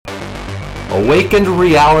Awakened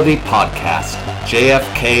Reality Podcast,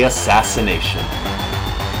 JFK Assassination.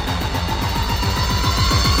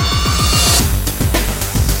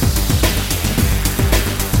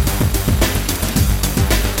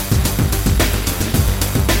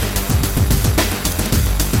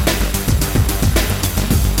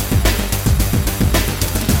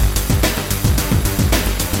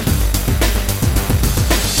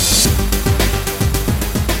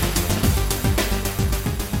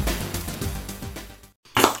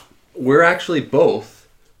 We're actually both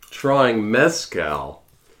trying mezcal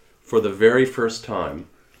for the very first time.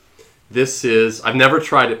 This is, I've never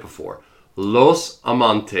tried it before. Los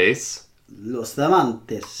Amantes. Los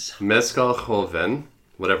Amantes. Mezcal Joven,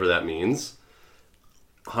 whatever that means.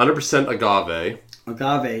 100% agave.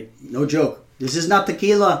 Agave. No joke. This is not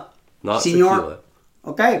tequila. Not Senor. tequila.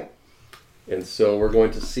 Okay. And so we're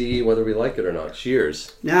going to see whether we like it or not.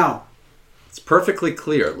 Cheers. Now, It's perfectly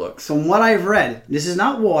clear, it looks. from what I've read, this is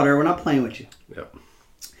not water. We're not playing with you. Yep.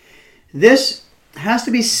 This has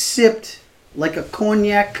to be sipped like a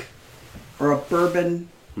cognac or a bourbon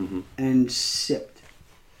and sipped.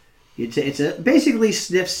 It's a basically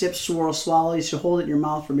sniff, sip, swirl, swallow. You should hold it in your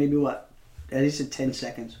mouth for maybe what? At least 10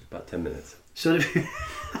 seconds. About 10 minutes. So,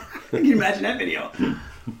 can you imagine that video?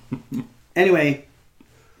 Anyway,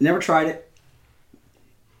 never tried it.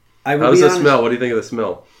 I will How does be it honest. smell? What do you think of the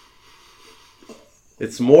smell?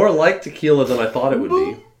 It's more like tequila than I thought it would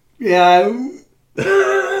be. Yeah.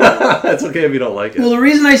 It's okay if you don't like it. Well, the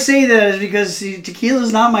reason I say that is because tequila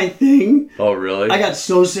is not my thing. Oh, really? I got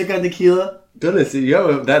so sick on tequila. Goodness,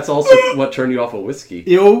 that's also what turned you off of whiskey.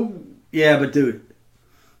 Yeah, but dude.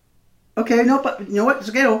 Okay, no, but you know what? It's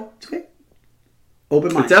okay. It's okay.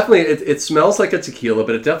 Open mind. It definitely it smells like a tequila,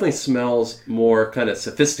 but it definitely smells more kind of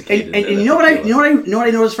sophisticated. And than you know what tequila.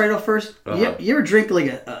 I noticed right off first? Uh-huh. You ever drink like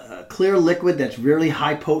a clear liquid that's really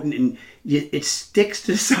high potent and it sticks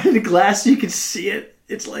to the side of the glass so you can see it?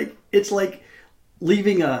 It's like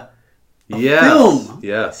leaving a film.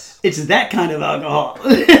 Yes. It's that kind of alcohol.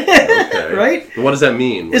 Okay. Right? But what does that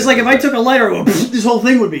mean? It's like if I took a lighter, this whole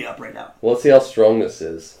thing would be up right now. Well, let's see how strong this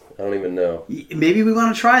is. I don't even know. Maybe we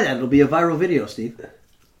want to try that. It'll be a viral video, Steve.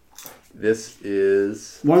 This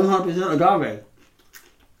is 100% agave.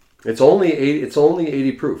 it's only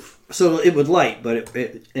 80 proof. So it would light, but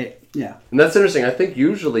it yeah. And that's interesting. I think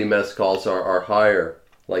usually mezcals are higher,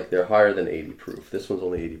 like they're higher than 80 proof. This one's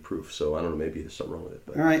only 80 proof, so I don't know, maybe there's something wrong with it.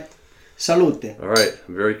 But. All right. Salute. All right,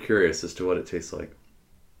 I'm very curious as to what it tastes like.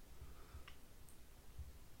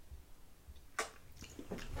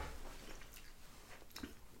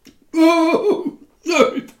 Oh,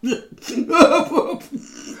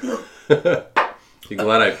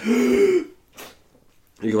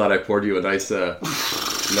 You glad I poured you a nice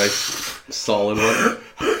solid one?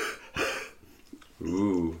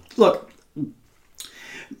 Ooh. Look,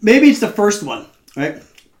 maybe it's the first one, right?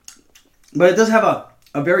 But it does have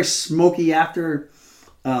a very smoky after.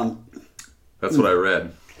 That's what I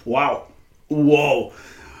read. Wow. Whoa.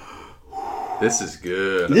 This is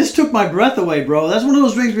good. This took my breath away, bro. That's one of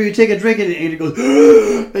those drinks where you take a drink and it goes.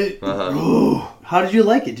 How did you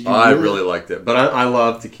like it? Did you I really liked it, but I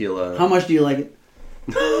love tequila. How much do you like it?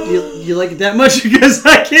 do you like it that much? Because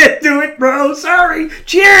I can't do it, bro. Sorry.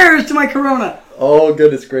 Cheers to my Corona. Oh,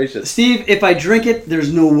 goodness gracious. Steve, if I drink it,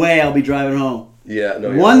 there's no way I'll be driving home. Yeah,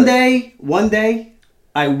 no. One day,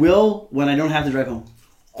 I will when I don't have to drive home.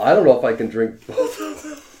 I don't know if I can drink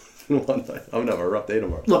both in one night. I'm gonna have a rough day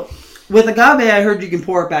tomorrow. Look, with agave, I heard you can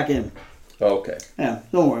pour it back in. Okay. Yeah,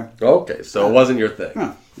 don't worry. Okay, so it wasn't your thing.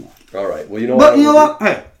 Huh. All right. Well, you know But you know what?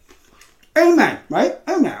 Hey, amen, right?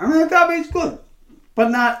 Amen. I mean, agave is good, but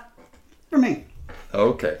not for me.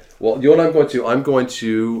 Okay. Well, you know what I'm going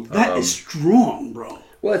to. That is strong, bro.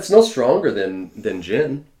 Well, it's no stronger than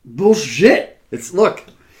gin. Bullshit. It's look.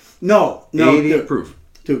 No, 80 dude, proof.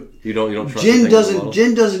 dude. You don't trust Gin the thing in the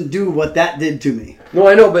bottle? doesn't do what that did to me. No,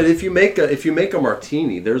 I know, but if you make a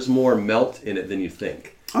martini, there's more melt in it than you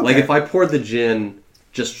think. Okay. Like if I poured the gin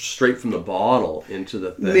just straight from the bottle into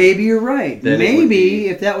the thing. Maybe you're right. Then it would Maybe be-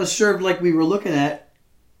 if that was served like we were looking at,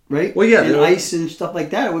 right? Well, yeah, and there- ice and stuff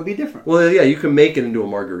like that, it would be different. Well, yeah, you can make it into a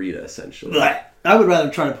margarita essentially. But I would rather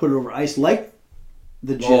try to put it over ice, like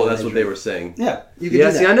the gin. Oh, that's I what they drink. were saying. Yeah, you could Yeah,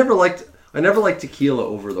 do that. see, I never liked tequila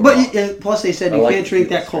over the But rocks. plus, they said I you like can't drink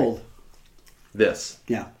tequila that straight. cold. This.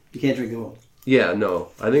 Yeah, you can't drink it cold. Yeah, no.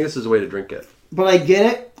 I think this is a way to drink it. But I get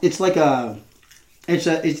it. It's like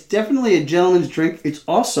it's definitely a gentleman's drink. It's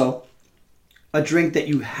also a drink that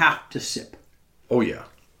you have to sip. Oh, yeah.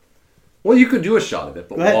 Well, you could do a shot of it,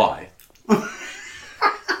 but Go ahead. why?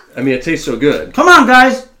 I mean, it tastes so good. Come on,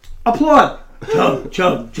 guys, applaud. chug,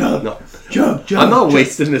 chug, chug, No. chug, chug. I'm not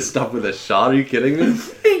wasting this stuff with a shot. Are you kidding me?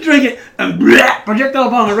 You drink it and blah, projectile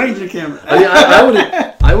upon the Ranger camera. I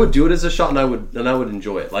mean, I would do it as a shot, and I would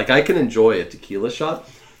enjoy it. Like I can enjoy a tequila shot,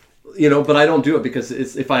 but I don't do it because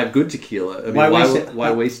if I have good tequila, I mean,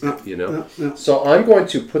 why waste it? No. So I'm going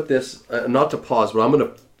to put this not to pause, but I'm going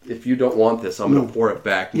to. If you don't want this, I'm going to pour it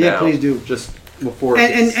back now. Yeah, please do. Just before.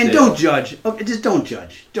 And don't judge. Okay, just don't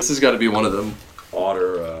judge. This has got to be one of them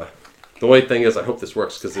odder. The only thing is, I hope this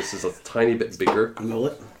works because this is a tiny bit bigger. Roll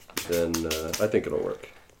it. Then I think it'll work.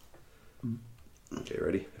 Okay,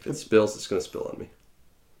 ready? If it spills, it's going to spill on me.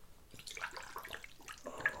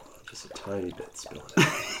 Oh, just a tiny bit spilling.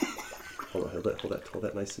 Hold on, hold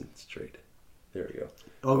that nice and straight. There we go.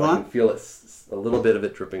 All I gone? can feel it, a little bit of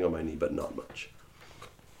it dripping on my knee, but not much.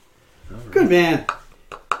 Right. Good man.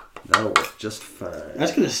 That'll work just fine.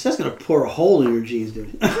 That's gonna pour a hole in your jeans,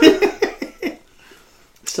 dude.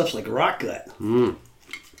 Stuff's like rock gut.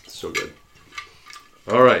 So good.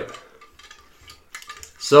 All right.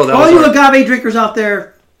 So that all was you agave drinkers out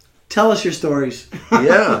there, tell us your stories.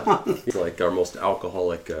 Yeah. It's like our most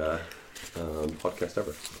alcoholic podcast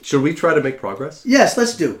ever. Should we try to make progress? Yes,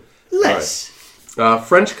 let's do. Let's.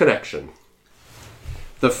 French Connection.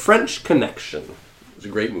 The French Connection is a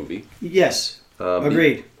great movie. Yes.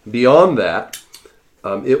 Agreed. Beyond that,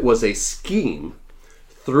 it was a scheme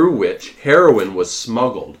through which heroin was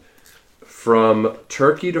smuggled from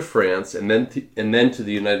Turkey to France and then to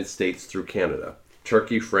the United States through Canada.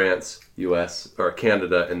 Turkey, France, U.S. or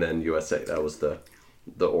Canada, and then USA. That was the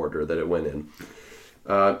order that it went in.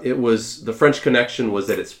 The French Connection was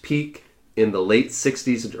at its peak in the late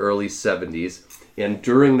 60s and early 70s, and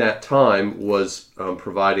during that time was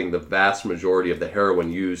providing the vast majority of the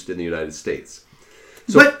heroin used in the United States.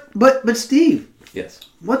 So, but Steve. Yes.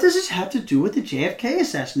 What does this have to do with the JFK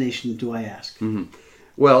assassination, do I ask? Mm-hmm.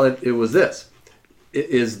 Well, it was this. It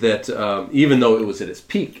is that even though it was at its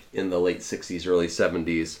peak in the late 60s, early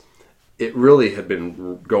 70s, it really had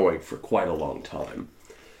been going for quite a long time.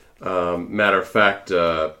 Matter of fact,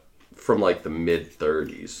 from like the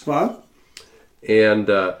mid-30s. What? And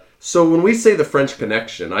so when we say the French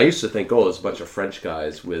Connection, I used to think, it's a bunch of French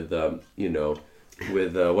guys with,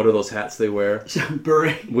 with what are those hats they wear?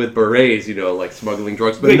 Beret. With berets, like smuggling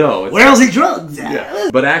drugs. But no. Where else the drugs at? Yeah.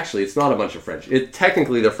 But actually, it's not a bunch of French.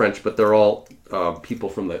 Technically, they're French, but they're all people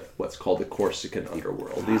from what's called the Corsican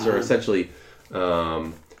underworld. These are essentially,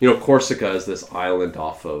 Corsica is this island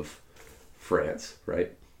off of France,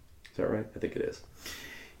 right? Is that right? I think it is.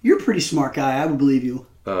 You're a pretty smart guy. I would believe you.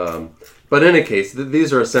 But in any case,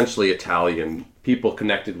 these are essentially Italian people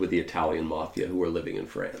connected with the Italian mafia who are living in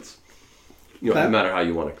France. No matter how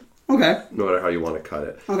you want to. Okay. No matter how you want to cut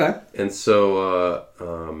it. Okay. And so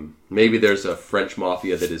maybe there's a French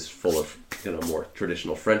mafia that is full of more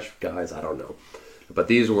traditional French guys. I don't know, but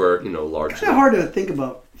these were largely. It's kind of hard to think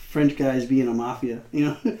about French guys being a mafia.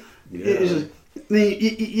 Yeah. It's just, I mean,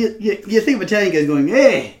 you think of Italian guys going,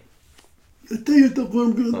 "Hey, I'll tell you what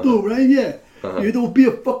I'm gonna do, right? Yeah, you don't be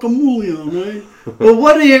a fucking mullion, right?" Well,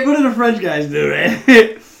 what do the French guys do,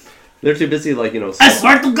 right? They're too busy, I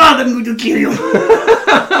swear to God, I'm going to kill you.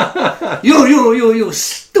 you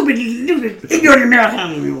stupid, ignorant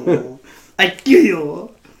American. I kill you.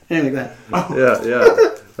 Anyway, go ahead.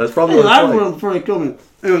 Yeah. That's probably what I don't want to kill me.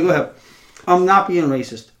 Anyway, go ahead. I'm not being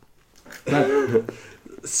racist.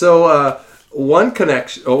 So, one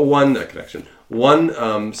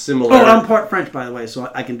similarity. I'm part French, by the way,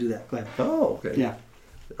 so I can do that. Go ahead. Oh, okay. Yeah.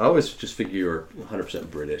 I always just figure you were 100%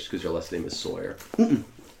 British because your last name is Sawyer. Mm-mm.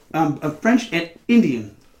 I'm French and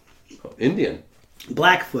Indian. Oh, Indian.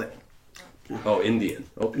 Blackfoot. Oh, Indian.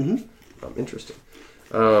 Okay. Mm-hmm. Interesting.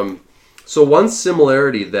 So one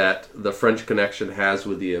similarity that the French Connection has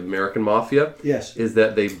with the American Mafia is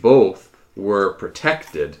that they both were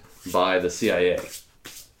protected by the CIA.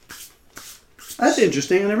 That's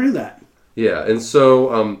interesting. I never knew that. Yeah, and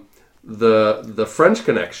so the French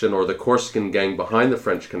Connection, or the Corsican gang behind the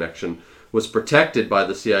French Connection, was protected by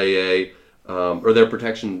the CIA, or their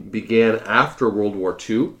protection began after World War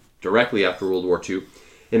II, directly after World War II,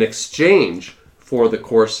 in exchange for the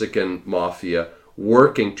Corsican Mafia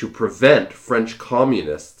working to prevent French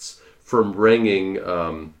communists from bringing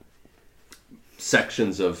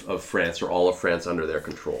sections of France or all of France under their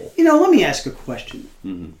control. Let me ask a question.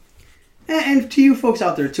 Mm-hmm. And to you folks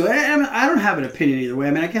out there, too. I don't have an opinion either way.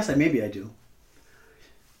 I mean, I guess maybe I do.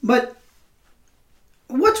 But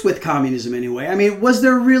what's with communism anyway? I mean, was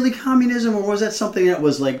there really communism, or was that something that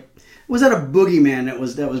was was that a boogeyman that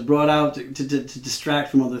was brought out to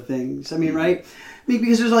distract from other things? I mean, right? I mean,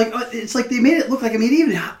 because there's it's like they made it look like, I mean,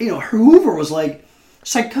 even Hoover was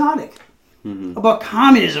psychotic. about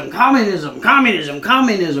communism. And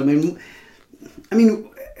I mean,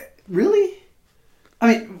 really?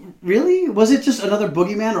 Really? Was it just another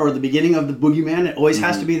boogeyman or the beginning of the boogeyman? It always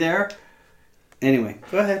has to be there? Anyway,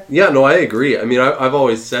 go ahead. Yeah, no, I agree. I mean, I've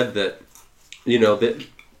always said that, that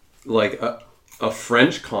like a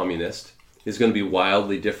French communist is going to be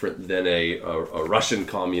wildly different than a Russian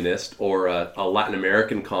communist or a Latin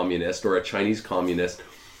American communist or a Chinese communist.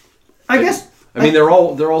 I guess. I mean, they're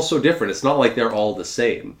all so different. It's not like they're all the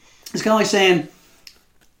same. It's kind of like saying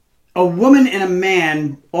a woman and a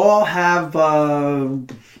man all have,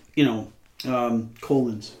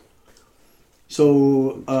 colons.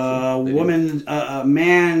 So a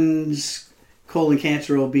man's colon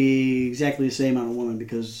cancer will be exactly the same on a woman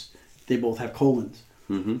because they both have colons.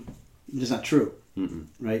 Mm-hmm. It's not true,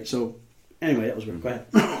 right? So anyway, that was weird. Go ahead.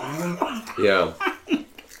 Yeah.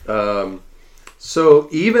 So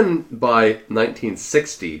even by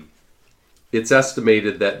 1960, it's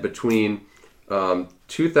estimated that between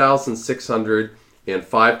 2,600 and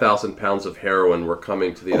 5,000 pounds of heroin were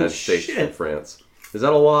coming to the United States from France. Is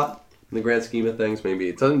that a lot in the grand scheme of things? Maybe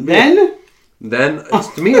it doesn't. Then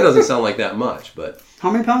to me, it doesn't sound like that much, but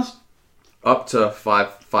how many pounds? Up to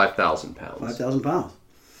 5,000 pounds. 5,000 pounds.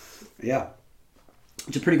 Yeah,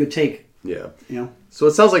 it's a pretty good take. Yeah. You know. So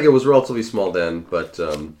it sounds like it was relatively small then, but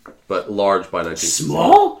large by 1960.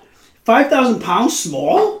 Small? 5,000 pounds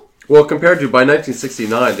small? Well, compared to by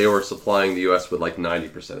 1969, they were supplying the U.S. with like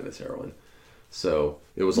 90% of its heroin. So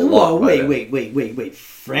it was a lot. Wait.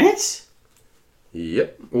 France?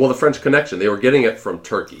 Yep. Well, the French Connection. They were getting it from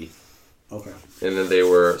Turkey. Okay. And then they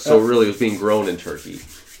were... So really it was being grown in Turkey.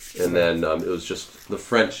 And then it was just the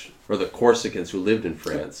French, or the Corsicans who lived in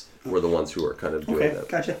France, were the ones who were kind of doing that.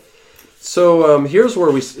 Gotcha. So here's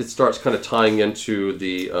where it starts kind of tying into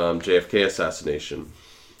the JFK assassination.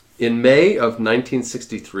 In May of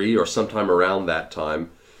 1963, or sometime around that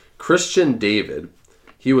time, Christian David,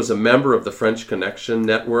 he was a member of the French Connection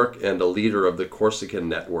Network and a leader of the Corsican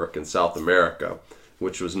Network in South America,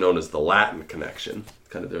 which was known as the Latin Connection.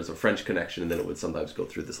 Kind of, there's a French connection, and then it would sometimes go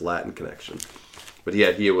through this Latin connection. But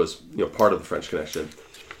he was part of the French Connection.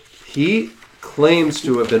 He claims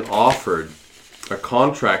to have been offered a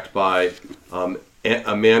contract by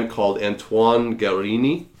a man called Antoine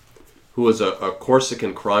Guérini, who was a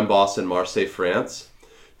Corsican crime boss in Marseille, France,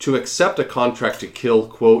 to accept a contract to kill,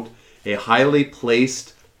 quote, a highly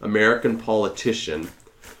placed American politician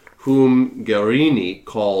whom Guérini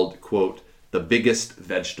called, quote, the biggest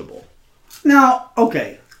vegetable. Now,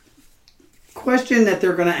 okay. Question that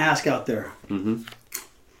they're going to ask out there. Mm-hmm.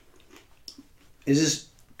 Is this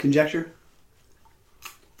conjecture?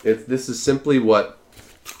 This is simply what...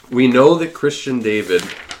 We know that Christian David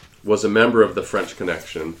was a member of the French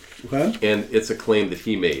Connection, okay, and it's a claim that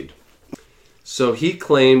he made. So he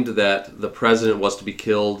claimed that the president was to be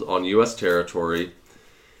killed on U.S. territory.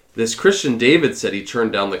 This Christian David said he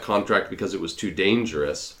turned down the contract because it was too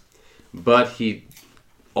dangerous, but he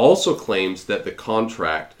also claims that the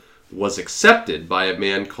contract was accepted by a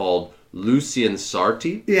man called Lucien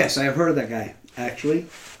Sarti. Yes, I have heard of that guy, actually.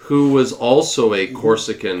 Who was also a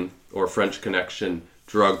Corsican or French Connection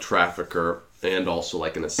drug trafficker and also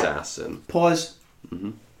like an assassin. Pause.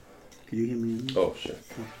 Mm-hmm. Can you give me a... Oh, sure.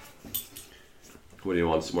 What do you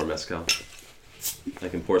want? Some more mezcal? I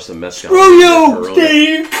can pour some mezcal. Screw you,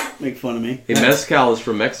 Steve! Make fun of me. Hey, mezcal is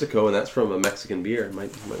from Mexico, and that's from a Mexican beer. It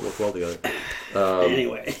might work well together.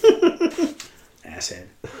 Anyway. Asshead.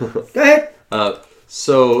 Go ahead.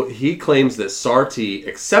 So he claims that Sarti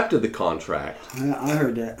accepted the contract. I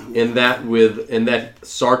heard that. And that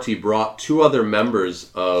Sarti brought two other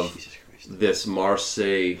members of this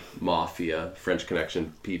Marseille Mafia, French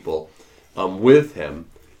Connection people, with him.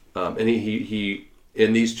 And he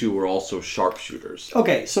and these two were also sharpshooters.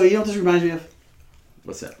 Okay, so you know what this reminds me of?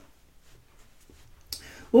 What's that?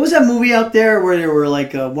 What was that movie out there where there were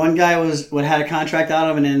like one guy had a contract out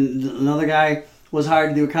of him, and then another guy was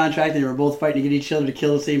hired to do a contract, and they were both fighting to get each other to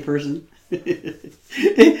kill the same person?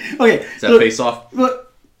 Okay. Is that Face Off?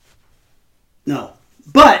 No.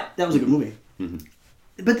 But that was a good movie. Mm-hmm.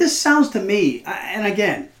 But this sounds to me, and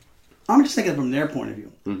again, I'm just thinking from their point of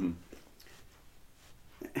view. Mm-hmm.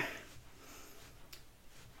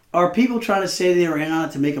 Are people trying to say they were in on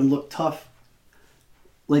it to make them look tough,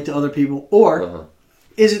 like to other people? Or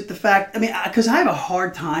is it the fact, because I have a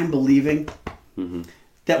hard time believing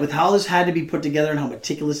that with how this had to be put together and how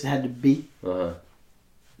meticulous it had to be,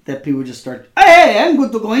 that people just start, hey, I'm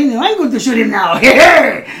going to go in and I'm going to shoot him now.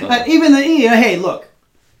 Hey, look,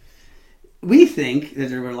 we think that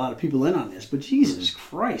there were a lot of people in on this, but Jesus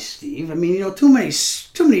Christ, Steve. Too many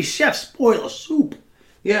chefs spoil a soup.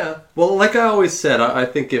 Yeah. Well, like I always said, I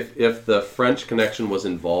think if the French Connection was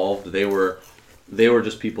involved, they were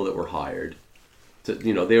just people that were hired.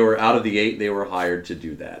 They were out of the 8. They were hired to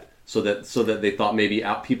do that, so that they thought maybe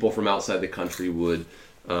people from outside the country would,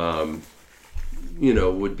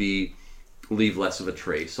 leave less of a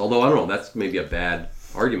trace. Although I don't know, that's maybe a bad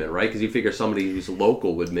argument, right? Because you figure somebody who's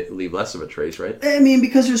local would leave less of a trace, right? I mean,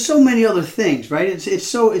 because there's so many other things, right? It's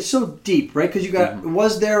so deep, right? Because you got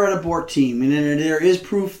was there an abort team, and then there is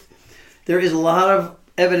proof. There is a lot of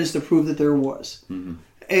evidence to prove that there was. Mm-hmm.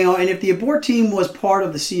 And if the abort team was part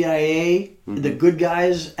of the CIA, the good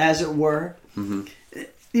guys, as it were, and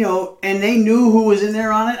they knew who was in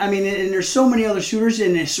there on it. I mean, and there's so many other shooters,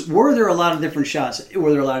 and were there a lot of different shots?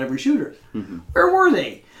 Were there a lot of different shooters? Mm-hmm. Where were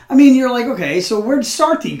they? I mean, you're like, okay, so where'd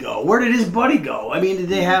Sarti go? Where did his buddy go? I mean,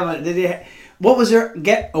 what was their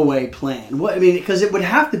getaway plan? Because it would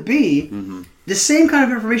have to be the same kind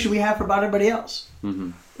of information we have about everybody else,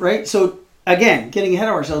 right? So again, getting ahead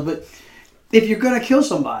of ourselves, but if you're going to kill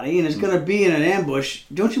somebody and it's going to be in an ambush,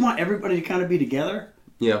 don't you want everybody to kind of be together?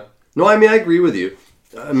 Yeah. No, I mean, I agree with you.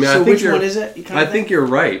 I mean, so which one is it? I think you're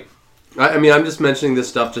right. I mean, I'm just mentioning this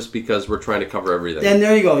stuff just because we're trying to cover everything. And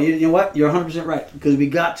there you go. You know what? You're 100% right. Because we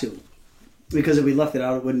got to. Because if we left it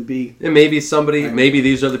out, it wouldn't be... And maybe maybe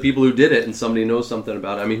these are the people who did it and somebody knows something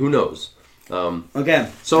about it. I mean, who knows?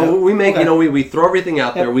 Again. So we make, we throw everything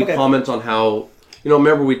out there. We comment on how...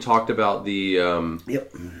 remember we talked about the...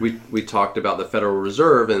 We talked about the Federal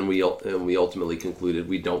Reserve and we ultimately concluded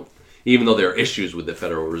we don't... Even though there are issues with the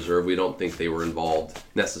Federal Reserve, we don't think they were involved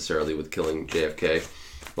necessarily with killing JFK.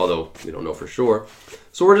 Although we don't know for sure.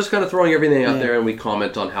 So we're just kind of throwing everything out there and we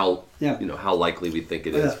comment on how how likely we think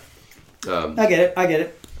it is. I get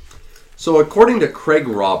it. So according to Craig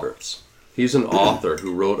Roberts, he's an author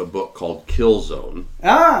who wrote a book called Kill Zone.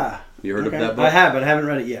 Ah! You heard of that book? I have, but I haven't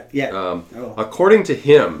read it yet. According to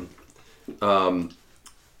him,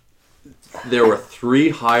 there were 3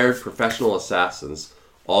 hired professional assassins,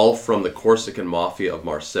 all from the Corsican Mafia of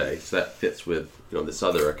Marseille. So that fits with this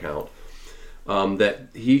other account. That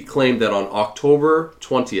he claimed that on October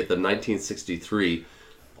 20th of 1963,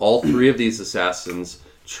 all 3 of these assassins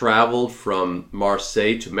traveled from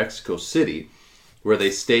Marseille to Mexico City, where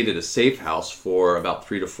they stayed at a safe house for about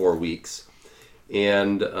 3 to 4 weeks.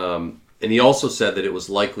 And he also said that it was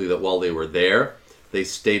likely that while they were there, they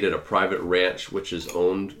stayed at a private ranch which was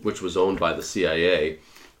owned by the CIA,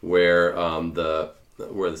 where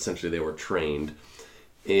essentially they were trained.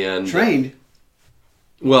 And trained?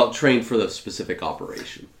 Well, trained for the specific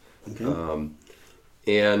operation. Okay.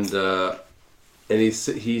 And he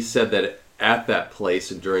said that at that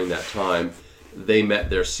place and during that time, they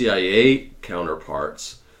met their CIA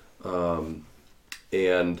counterparts, and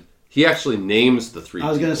he actually names the 3 people.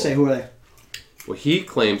 I was going to say, who are they? Well, he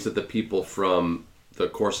claims that the people from the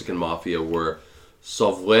Corsican Mafia were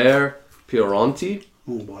Sauveur Pieronti,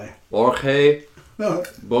 Jorge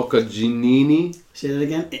Boccaginini. Say that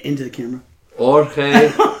again, into the camera. Jorge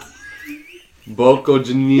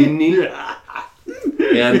Boccaginini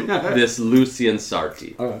and this Lucien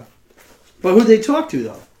Sarti. Okay. But who'd they talk to,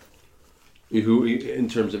 though? Who, in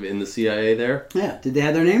terms of in the CIA there? Yeah. Did they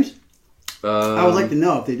have their names? I would like to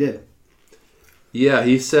know if they did. Yeah,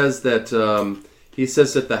 he says that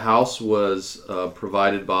the house was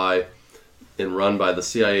provided by and run by the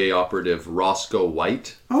CIA operative Roscoe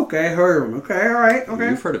White. Okay, heard of him. Okay, all right. Okay.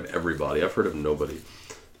 You've heard of everybody. I've heard of nobody.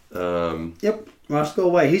 Yep, Roscoe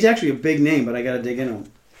White. He's actually a big name, but I got to dig into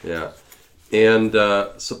him. Yeah. And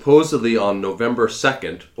supposedly on November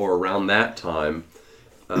 2nd, or around that time,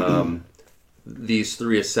 these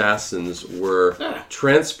 3 assassins were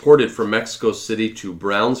transported from Mexico City to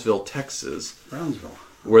Brownsville, Texas. Brownsville.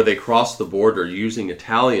 Where they crossed the border using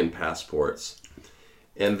Italian passports.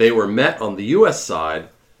 And they were met on the U.S. side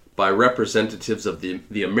by representatives of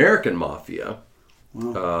the American Mafia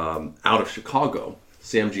out of Chicago,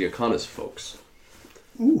 Sam Giancana's folks.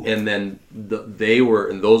 Ooh. And then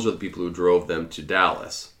those are the people who drove them to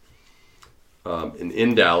Dallas. And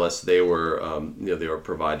in Dallas, they were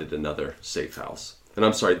provided another safe house. And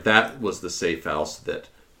I'm sorry, that was the safe house that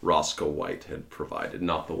Roscoe White had provided,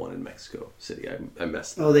 not the one in Mexico City. I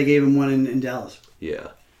messed up. Oh, they gave him one in Dallas. Yeah.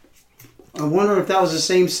 I wonder if that was the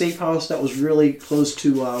same safe house that was really close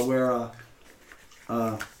to where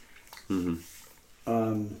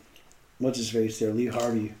what's his face there, Lee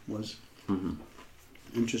Harvey was. Mm-hmm.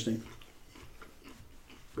 Interesting.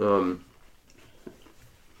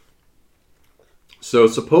 So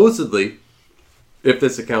supposedly, if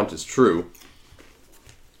this account is true,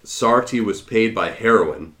 Sarti was paid by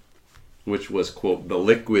heroin, which was, quote, the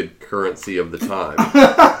liquid currency of the time.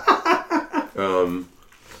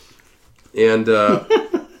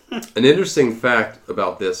 An interesting fact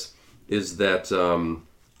about this is that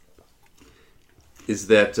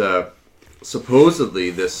supposedly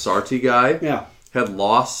this Sarti guy had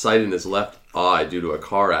lost sight in his left eye due to a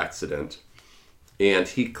car accident, and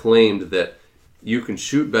he claimed that you can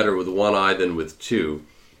shoot better with one eye than with two.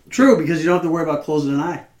 True, because you don't have to worry about closing an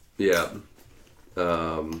eye. Yeah.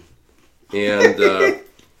 And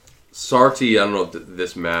Sarti, I don't know if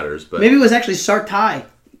this matters, but... Maybe it was actually Sartai.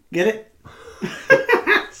 Get it?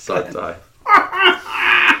 Sartai.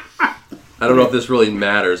 I don't know if this really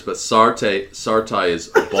matters, but Sartai is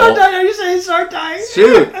bald. Sartai, are you saying Sartai?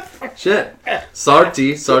 Shit.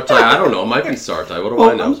 Sartai, I don't know. It might be Sartai. What do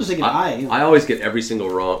I know? I'm just thinking eye. You know. I always get every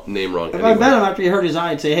single name wrong. If I bet him after he heard his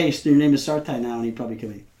eye, I'd say, hey, your name is Sartai now, and he'd probably kill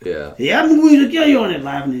me. Yeah. Yeah, I'm going to kill you on it,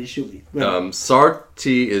 laughing, and he'd shoot me.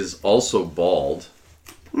 Sarti is also bald.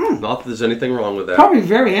 Not that there's anything wrong with that. Probably a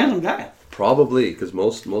very handsome guy. Probably, because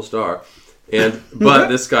most are.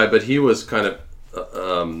 But he was kind of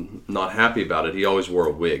not happy about it. He always wore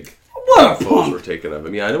a wig. What a Photos punk! were taken of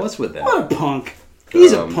him. Yeah, I know what's with that. What a punk!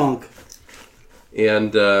 He's a punk.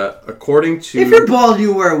 And according to... If you're bald and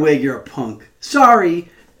you wear a wig, you're a punk. Sorry.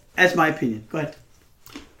 That's my opinion. Go ahead.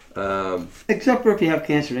 Except for if you have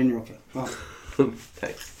cancer, then you're okay. Well.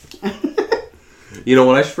 Thanks.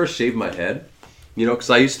 When I first shaved my head, because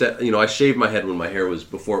I used to, I shaved my head when my hair was,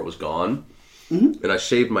 before it was gone. Mm-hmm. And I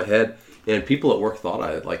shaved my head, and people at work thought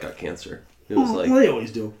I got cancer. It was well, they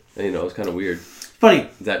always do. And, it was kind of weird. Funny.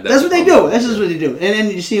 That's what they do. This is what they do. And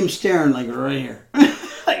then you see them staring like right here.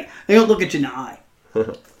 Like, they don't look at you in the eye.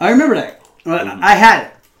 I remember that. I had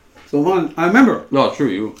it. So I remember. No, true.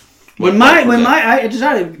 You. I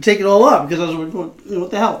decided to take it all up because I was going,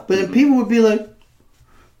 what the hell? But then people would be like,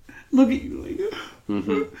 look at you, like,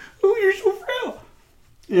 oh, you're so frail.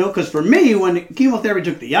 Because for me, when the chemotherapy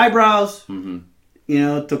took the eyebrows,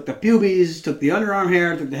 took the pubes, took the underarm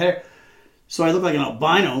hair, took the hair. So I look like an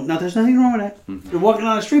albino. Now, there's nothing wrong with that. You're walking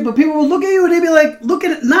down the street, but people will look at you and they'd be like, look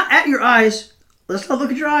at it, not at your eyes. Let's not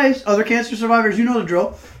look at your eyes. Other cancer survivors, you know the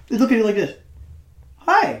drill. They look at you like this.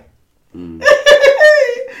 Hi. And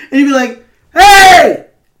you'd be like, hey!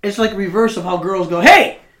 It's like a reverse of how girls go,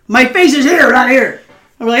 hey, my face is here, not here.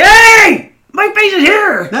 I'm like, hey, my face is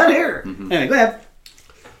here, not here. Anyway, go ahead.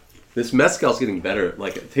 This mezcal's getting better.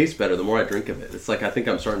 Like, it tastes better the more I drink of it. It's like I think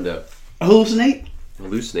I'm starting to... Hallucinate?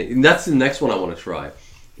 And that's the next one I want to try,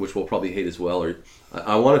 which we'll probably hate as well. Or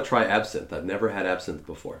I want to try absinthe. I've never had absinthe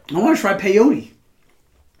before. I want to try peyote.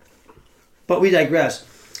 But we digress.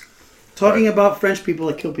 Talking about French people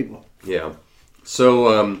that kill people. Yeah.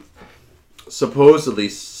 So, supposedly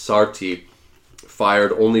Sarti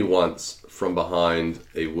fired only once from behind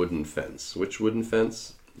a wooden fence. Which wooden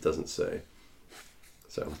fence? It doesn't say.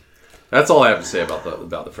 So, that's all I have to say about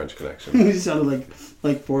the French Connection. He sounded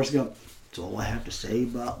like Forrest Gump. That's all I have to say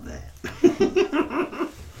about that.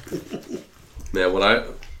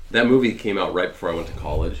 Man, that movie came out right before I went to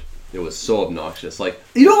college. It was so obnoxious. Like,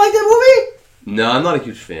 you don't like that movie? No, I'm not a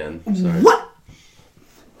huge fan. Sorry. What?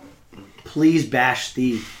 Please bash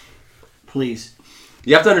Steve. Please.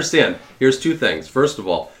 You have to understand. Here's two things. First of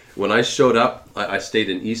all, when I showed up, I stayed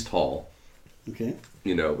in East Hall. Okay.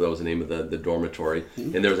 That was the name of the dormitory.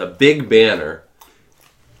 Mm-hmm. And there was a big banner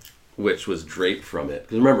which was draped from it.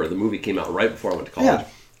 Because remember, the movie came out right before I went to college. Yeah.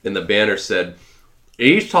 And the banner said,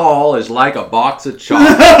 East Hall is like a box of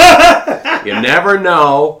chocolates. You never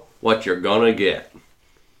know what you're going to get.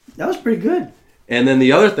 That was pretty good. And then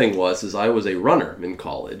the other thing is I was a runner in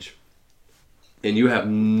college. And you have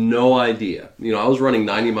no idea. I was running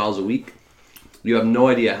 90 miles a week. You have no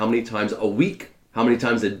idea how many times a week, how many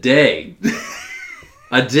times a day.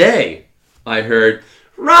 I heard,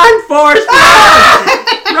 run, Forrest, run!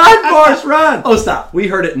 Run, Forrest, run! Oh, stop. We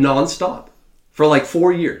heard it nonstop for like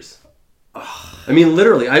 4 years. I mean,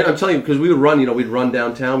 literally, I'm telling you, because we would run, we'd run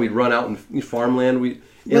downtown, we'd run out in farmland,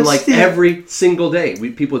 every single day,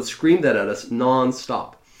 people would scream that at us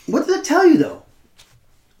nonstop. What did that tell you, though?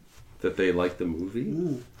 That they liked the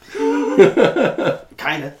movie?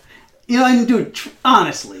 Kind of. And dude,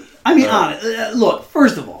 honestly, look,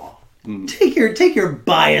 first of all, take your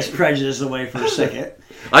bias prejudice away for a second.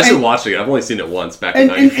 I should watch it. I've only seen it once back in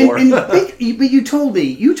 '94. But you told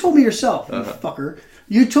me yourself, you fucker.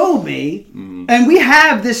 You told me, and we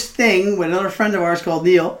have this thing with another friend of ours called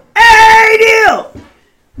Neil. Hey, Neil!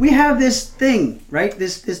 We have this thing, right?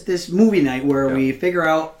 This movie night where we figure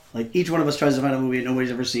out, like, each one of us tries to find a movie that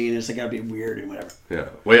nobody's ever seen, and it's gotta be weird and whatever. Yeah.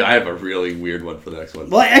 Wait, I have a really weird one for the next one.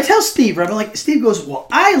 Well, I tell Steve, right? I'm like, Steve goes, well,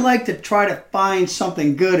 I like to try to find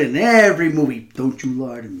something good in every movie. Don't you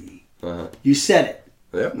lie to me. Uh-huh. You said it.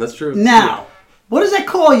 Yeah, that's true. Now, what does that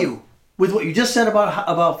call you with what you just said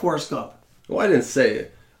about Forrest Gump? Well, I didn't say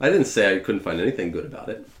it. I didn't say I couldn't find anything good about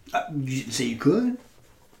it. You didn't say you could.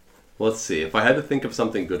 Let's see. If I had to think of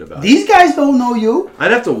something good about it. These guys don't know you.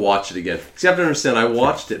 I'd have to watch it again. Because you have to understand, I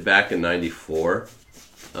watched it back in 94.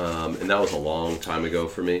 And that was a long time ago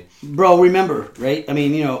for me. Bro, remember, right? I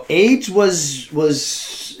mean, AIDS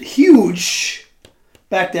was huge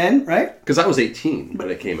back then, right? Because I was 18 when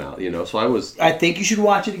it came out, so I think you should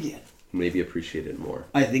watch it again. maybe appreciate it more.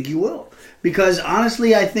 I think you will. Because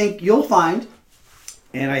honestly, I think you'll find,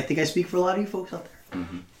 and I think I speak for a lot of you folks out there,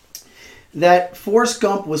 that Forrest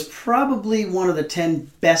Gump was probably one of the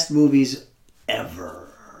 10 best movies ever.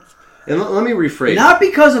 And let me rephrase. Not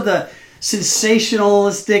because of the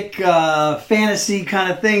sensationalistic fantasy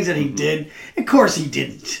kind of things that he did. Of course he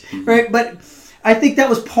didn't, right? But I think that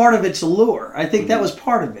was part of its allure. I think that was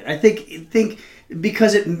part of it. I think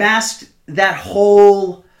because it masked that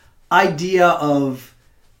whole idea of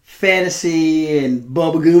fantasy and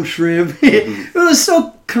bubblegum shrimp. It was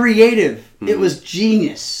so creative. It was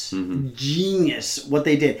genius. Genius what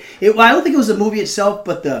they did. I don't think it was the movie itself,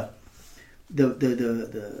 but the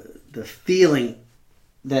feeling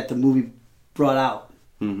that the movie brought out.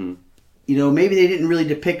 You know, maybe they didn't really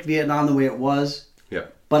depict Vietnam the way it was. Yeah.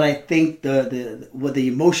 But I think the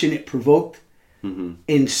emotion it provoked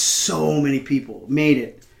in so many people made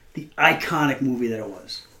it the iconic movie that it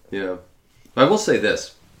was. Yeah. I will say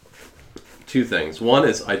this. Two things. One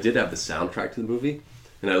is I did have the soundtrack to the movie,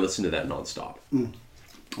 and I listened to that nonstop.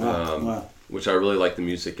 Wow. Which I really like the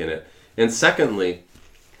music in it. And secondly,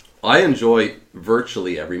 I enjoy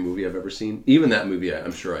virtually every movie I've ever seen. Even that movie,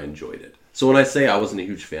 I'm sure I enjoyed it. So when I say I wasn't a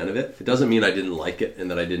huge fan of it, it doesn't mean I didn't like it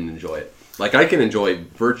and that I didn't enjoy it. Like, I can enjoy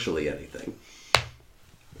virtually anything.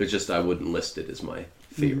 It's just I wouldn't list it as my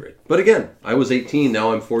favorite. But again, I was 18,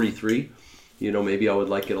 now I'm 43. You know, maybe I would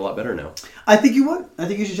like it a lot better now. I think you would. I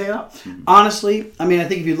think you should check it out. Honestly, I mean, I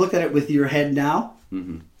think if you looked at it with your head now,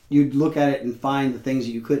 you'd look at it and find the things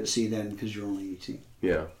that you couldn't see then because you're only 18.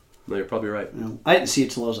 Yeah. No, you're probably right. You know, I didn't see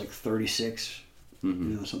it till I was like 36. You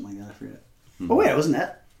know, something like that. I forget. Oh, wait, it wasn't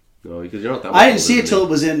that. No, because you're not that much I didn't older see it than till me. it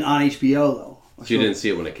was on HBO, though. So you didn't see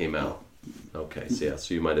it when it came out? Okay, so yeah,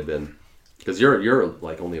 so you might have been... Because you're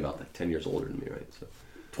like only about like 10 years older than me, right? So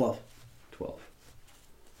 12. 12.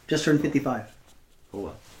 Just turned 55. Oh,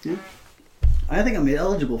 wow. Yeah. I think I'm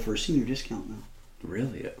eligible for a senior discount now.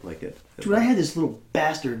 Really? Like it? Dude, I had this little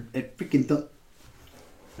bastard at freaking not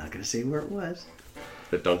going to say where it was.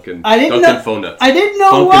 The Dunkin' Dunkin' Phone Nuts. I didn't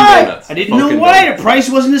know Dunkin' why. Donuts. I didn't Dunkin' know why. Donuts. The price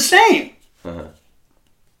wasn't the same. Uh-huh.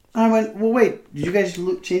 I went, well, wait. Did you guys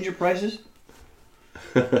change your prices?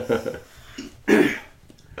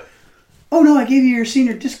 Oh, no, I gave you your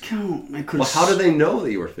senior discount. I could. Well, how do they know that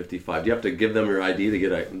you were 55? Do you have to give them your ID to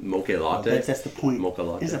get a mocha latte? That's the point. Mocha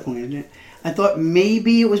latte. That's the point, isn't it? I thought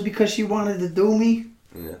maybe it was because she wanted to do me.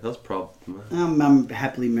 Yeah, that's probably... I'm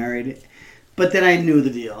happily married. But then I knew the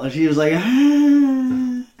deal. She was like,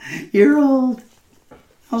 you're old.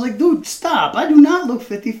 I was like, dude, stop. I do not look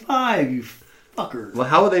 55, you fucker. Well,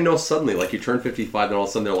 how would they know suddenly? Like, you turn 55, and all of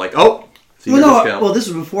a sudden they're like, oh, senior Well, no, discount. well, this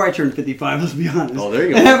was before I turned 55, let's be honest. Oh, there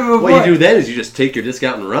you It happened go. before. What you do then is you just take your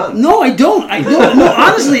discount and run. No, I don't. No,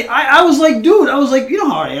 honestly, I was like, dude, you know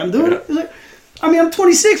how I am, dude. Yeah. It's like, I mean, I'm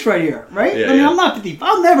 26 right here, right? Yeah, I mean, yeah. I'm not 50.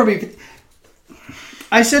 I'll never be 50.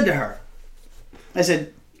 I said to her,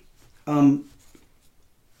 I'm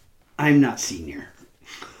not senior.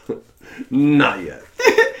 Not yet.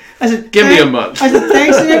 I said, Give me a month. I said,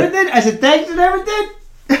 thanks and everything.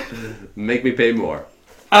 Make me pay more.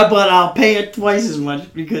 But I'll pay it twice as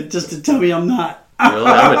much because just to tell me I'm not. Really?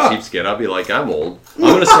 I'm a cheapskate. I'll be like, I'm old. I'm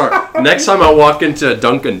going to start... Next time I walk into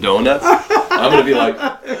Dunkin' Donuts, I'm going to be like...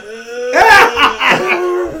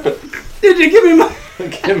 Did you give me my...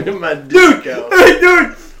 Give me my discount.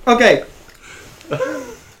 Dude. Okay.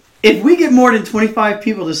 If we get more than 25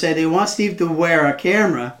 people to say they want Steve to wear a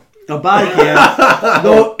body cam,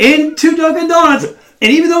 go into Dunkin' Donuts,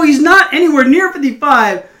 and even though he's not anywhere near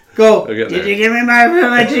 55, go, did you give me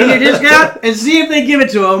my senior discount? And see if they give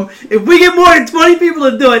it to him. If we get more than 20 people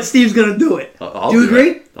to do it, Steve's going to do it. I'll do you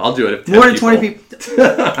agree? It. I'll do it if 10 more than 20 people.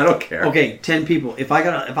 I don't care. Okay, 10 people. If I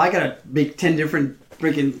gotta make 10 different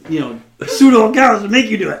freaking, pseudo accounts to make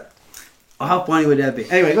you do it. Oh, how funny would that be?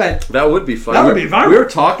 Anyway, go ahead. That would be fun. That would be fun. We were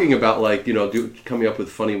talking about, like, coming up with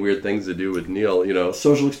funny, weird things to do with Neil,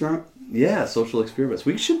 Social experiment? Yeah, social experiments.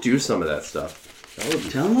 We should do some of that stuff. That would be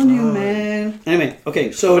Telling you, man. Anyway,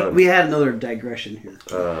 okay, so we had another digression here.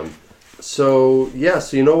 So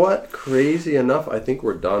you know what? Crazy enough, I think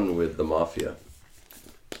we're done with the Mafia.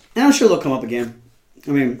 And I'm sure they'll come up again.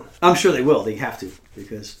 I mean, I'm sure they will. They have to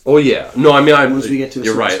because. Oh yeah, no. I mean, Once we get to a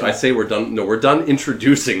you're certain right. spot. I say we're done. No, we're done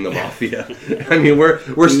introducing the Mafia. I mean,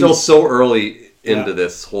 we're still so early into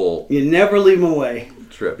this whole You never leave them away.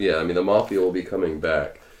 trip. Yeah, I mean, the Mafia will be coming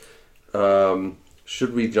back.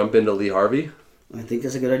 Should we jump into Lee Harvey? I think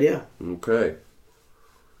that's a good idea. Okay.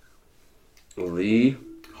 Lee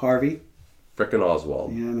Harvey. frickin'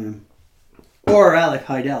 Oswald. Yeah, man. Or Alec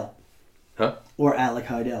Heidel. Huh? Or Alec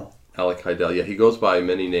Heidel. Alec Heidel. Yeah, he goes by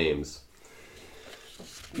many names.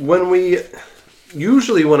 When I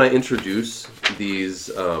introduce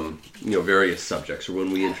these, various subjects, or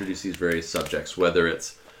when we introduce these various subjects, whether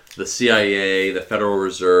it's the CIA, the Federal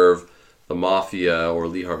Reserve, the Mafia, or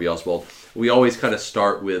Lee Harvey Oswald, we always kind of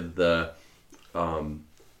start with the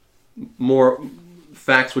more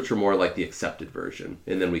facts which are more like the accepted version,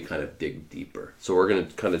 and then we kind of dig deeper. So we're going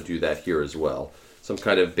to kind of do that here as well. Some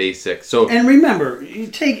kind of basic. So and remember, you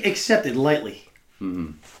take accepted lightly.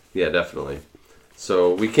 Mm-hmm. Yeah, definitely.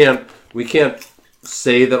 So we can't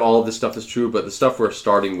say that all of this stuff is true, but the stuff we're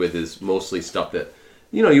starting with is mostly stuff that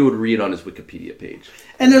you would read on his Wikipedia page.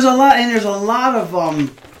 And there's a lot of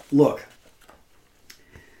look.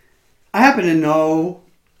 I happen to know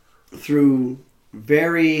through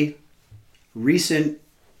very recent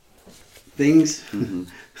things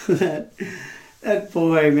that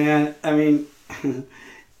boy, man. I mean,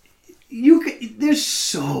 there's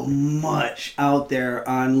so much out there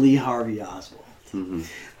on Lee Harvey Oswald. Mm-hmm.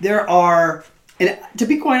 There are, and to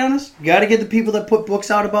be quite honest, got to get the people that put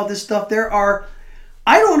books out about this stuff.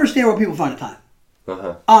 I don't understand where people find the time.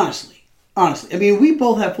 Uh-huh. Honestly, I mean, we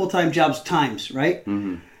both have full-time jobs times, right?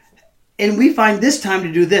 Mm-hmm. And we find this time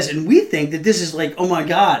to do this, and we think that this is like, oh my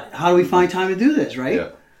God, how do we find time to do this, right? Yeah.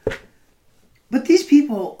 But these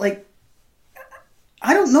people, like,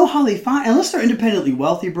 I don't know how they find, unless they're independently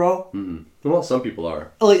wealthy, bro. Mm-hmm. Well, some people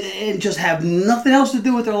are. Like, and just have nothing else to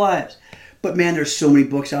do with their lives. But man, there's so many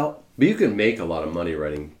books out. But you can make a lot of money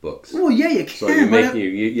writing books. Well, yeah, you can. So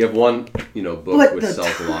you have one, book which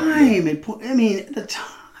sells a lot. The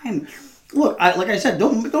time. Look, like I said,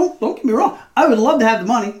 don't get me wrong. I would love to have the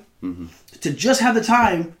money to just have the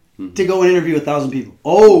time to go and interview 1,000 people.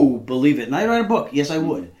 Oh, believe it. And I'd write a book. Yes, I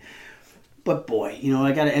would. But boy,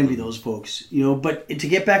 I got to envy those folks. But to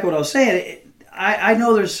get back to what I was saying, I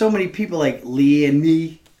know there's so many people like Lee and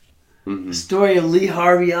me. Mm-hmm. The story of Lee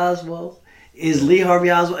Harvey Oswald is Lee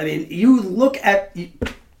Harvey Oswald. I mean,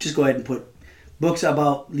 just go ahead and put books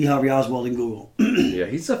about Lee Harvey Oswald in Google. Yeah,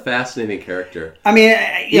 he's a fascinating character. I mean,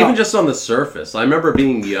 even just on the surface. I remember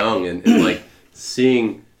being young and like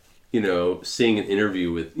seeing an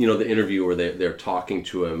interview with, the interview where they're talking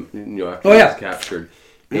to him, after he was captured.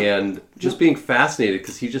 And just being fascinated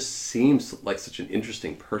because he just seems like such an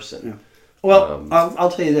interesting person. Yeah. Well,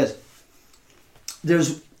 I'll tell you this.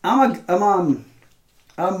 I'm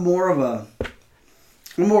more of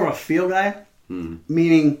a feel guy,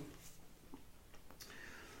 meaning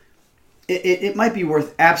it might be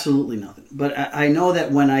worth absolutely nothing. But I know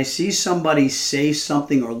that when I see somebody say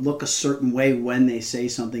something or look a certain way when they say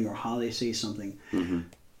something or how they say something,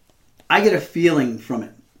 I get a feeling from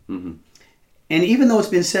it. Mm-hmm. And even though it's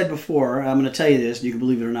been said before, I'm going to tell you this, you can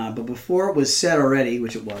believe it or not, but before it was said already,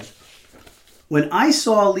 which it was, when I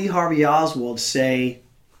saw Lee Harvey Oswald say,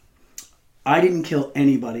 I didn't kill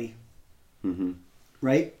anybody,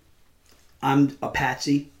 right? I'm a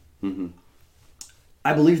patsy. Mm-hmm.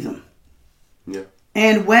 I believed him. Yeah.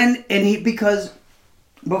 Because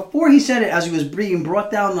before he said it, as he was being brought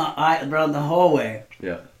down the hallway,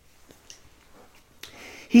 yeah,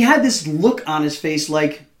 he had this look on his face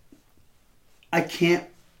like, I can't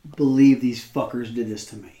believe these fuckers did this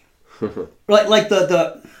to me. like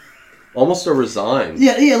the almost a resigned.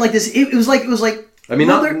 Yeah, like this. It was like. I mean,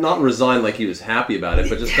 not resigned like he was happy about it,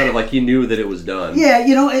 but just kind of like he knew that it was done. Yeah,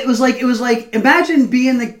 it was like imagine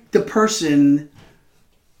being the person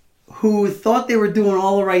who thought they were doing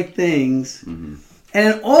all the right things, and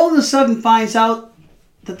then all of a sudden finds out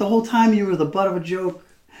that the whole time you were the butt of a joke.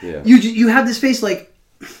 Yeah. You have this face like,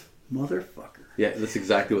 motherfucker. Yeah, that's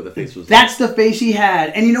exactly what the face was. That's the face he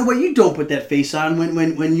had. And you know what? You don't put that face on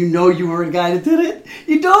when you know you were the guy that did it.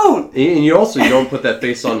 You don't. And you also don't put that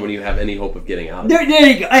face on when you have any hope of getting out of it. There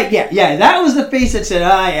you go. Yeah. That was the face that said,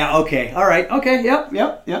 yeah, okay. All right. Okay. Yep.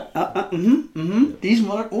 These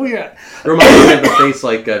mother... Oh, yeah. It reminds me of the face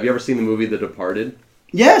like... have you ever seen the movie The Departed?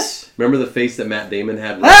 Yes. Remember the face that Matt Damon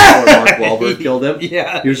had right before Mark Wahlberg killed him?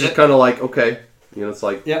 Yeah. He was just kind of like, okay. It's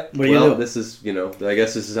like, yep. Well, this is, I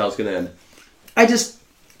guess this is how it's going to end. I just,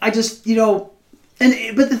 but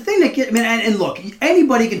the thing that gets, and look,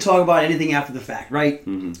 anybody can talk about anything after the fact, right?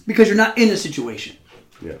 Mm-hmm. Because you're not in the situation.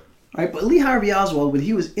 Yeah. Right? But Lee Harvey Oswald, when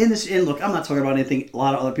he was in this, and look, I'm not talking about anything a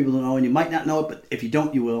lot of other people don't know, and you might not know it, but if you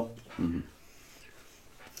don't, you will. Mm-hmm.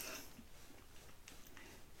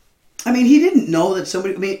 I mean, he didn't know that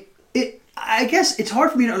somebody, I guess it's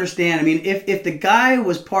hard for me to understand. I mean, if the guy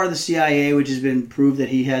was part of the CIA, which has been proved that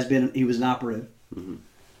he was an operative,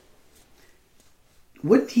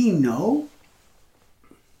 wouldn't he know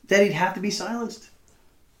that he'd have to be silenced?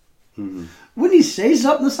 Wouldn't he say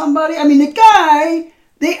something to somebody? I mean, the guy,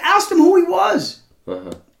 they asked him who he was.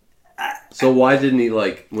 So why didn't he,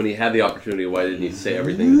 like, when he had the opportunity, why didn't he say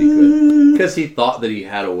everything that he could? Because he thought that he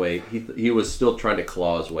had a way. He was still trying to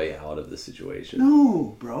claw his way out of the situation.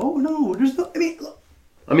 No, bro, no. There's no. I mean, look.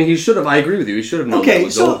 I mean, he should have. I agree with you. He should have known that it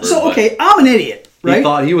was over. So okay, I'm an idiot,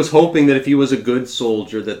 right? He was hoping that if he was a good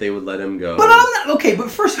soldier, that they would let him go. But I'm not. Okay, but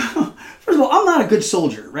first of all, I'm not a good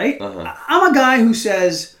soldier, right? I'm a guy who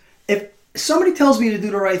says if somebody tells me to do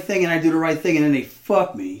the right thing and I do the right thing and then they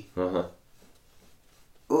fuck me.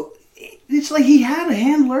 It's like he had a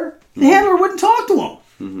handler. The handler wouldn't talk to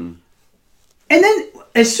him. And then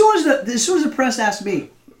as soon as the press asked me,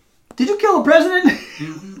 "Did you kill a president?"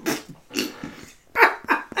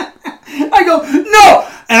 I go, "No,"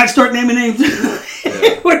 and I start naming names.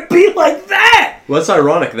 It would be like that. Well, that's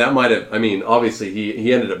ironic. That might have. I mean, obviously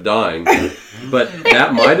he ended up dying, but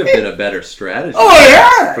that might have been a better strategy. Oh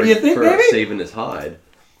yeah, for, you think for maybe? saving his hide.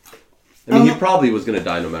 I mean, he probably was going to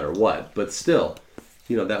die no matter what, but still,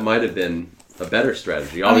 that might have been a better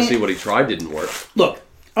strategy. Obviously, what he tried didn't work. Look,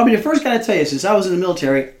 I'll be the first guy to tell you, since I was in the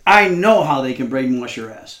military, I know how they can brainwash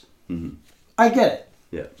your ass. I get it.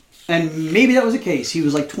 Yeah. And maybe that was the case. He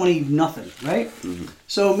was like 20-0, right?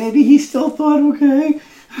 So maybe he still thought, okay,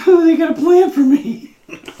 they got a plan for me.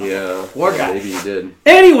 Yeah. Poor guy. Maybe he did.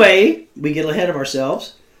 Anyway, we get ahead of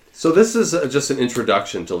ourselves. So this is just an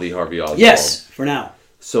introduction to Lee Harvey Oswald. Yes, for now.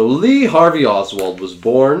 So Lee Harvey Oswald was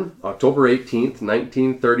born October 18th,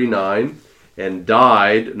 1939, and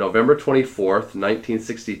died November 24th,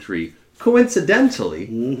 1963,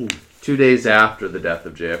 coincidentally, 2 days after the death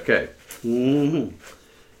of JFK.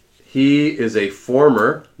 He is a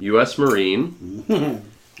former U.S. Marine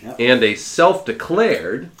and a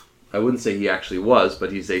self-declared, I wouldn't say he actually was,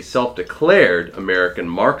 but he's a self-declared American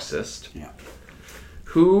Marxist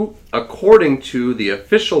who, according to the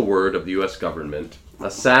official word of the U.S. government,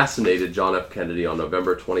 assassinated John F. Kennedy on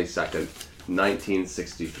November 22nd,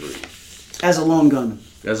 1963. As a lone gunman.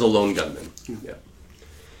 As a lone gunman, yeah.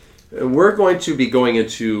 And we're going to be going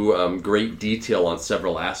into great detail on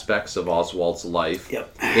several aspects of Oswald's life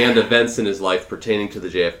and events in his life pertaining to the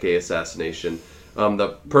JFK assassination.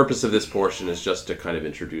 The purpose of this portion is just to kind of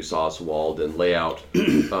introduce Oswald and lay out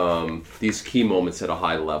these key moments at a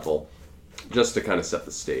high level, just to kind of set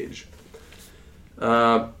the stage.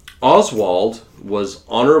 Oswald was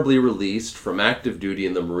honorably released from active duty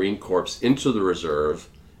in the Marine Corps into the reserve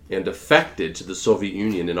and defected to the Soviet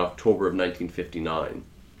Union in October of 1959.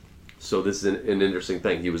 So this is an interesting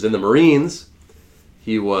thing. He was in the Marines.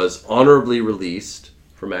 He was honorably released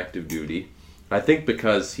from active duty, I think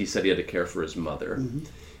because he said he had to care for his mother,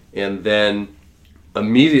 and then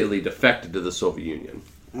immediately defected to the Soviet Union.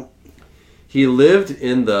 He lived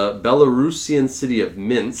in the Belarusian city of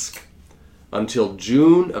Minsk until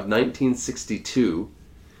June of 1962,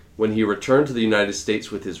 when he returned to the United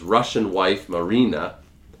States with his Russian wife, Marina,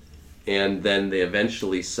 and then they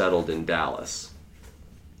eventually settled in Dallas.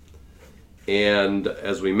 And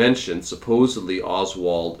as we mentioned, supposedly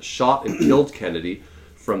Oswald shot and killed Kennedy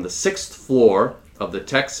from the 6th floor of the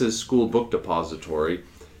Texas School Book Depository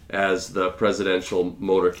as the presidential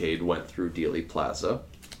motorcade went through Dealey Plaza.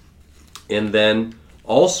 And then,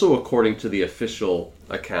 also according to the official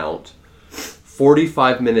account,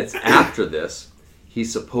 45 minutes after this, he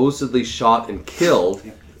supposedly shot and killed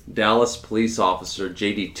Dallas police officer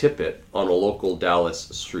J.D. Tippit on a local Dallas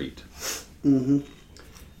street.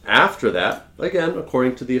 After that, again,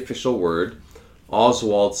 according to the official word,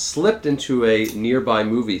 Oswald slipped into a nearby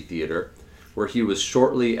movie theater where he was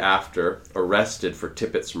shortly after arrested for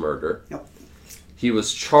Tippit's murder. He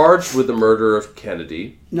was charged with the murder of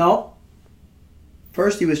Kennedy. No.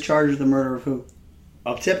 First he was charged with the murder of who?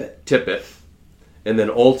 Of Tippit. Tippit. And then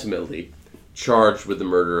ultimately charged with the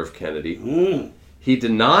murder of Kennedy. He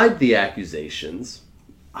denied the accusations.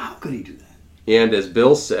 How could he do that? And as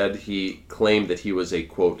Bill said, he claimed that he was a,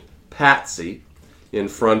 quote, patsy in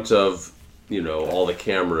front of, all the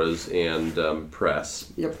cameras and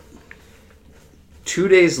press. 2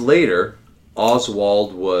 days later,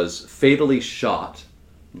 Oswald was fatally shot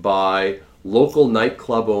by local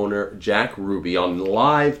nightclub owner Jack Ruby on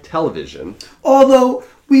live television. Although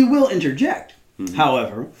we will interject,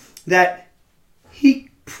 however, that he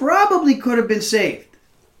probably could have been saved.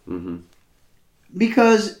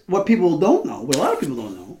 Because what people don't know, what a lot of people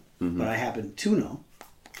don't know, but I happen to know,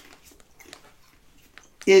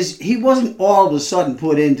 is he wasn't all of a sudden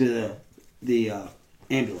put into the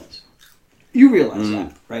ambulance. You realize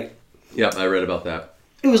that, right? Yeah, I read about that.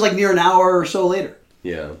 It was like near an hour or so later.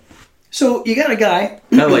 Yeah. So you got a guy.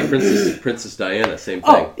 Kind of like Princess Diana, same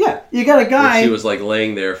thing. Oh yeah, you got a guy. Where she was like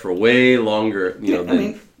laying there for way longer, than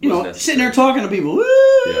was necessary. sitting there talking to people.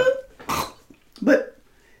 Yeah. But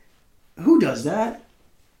who does that?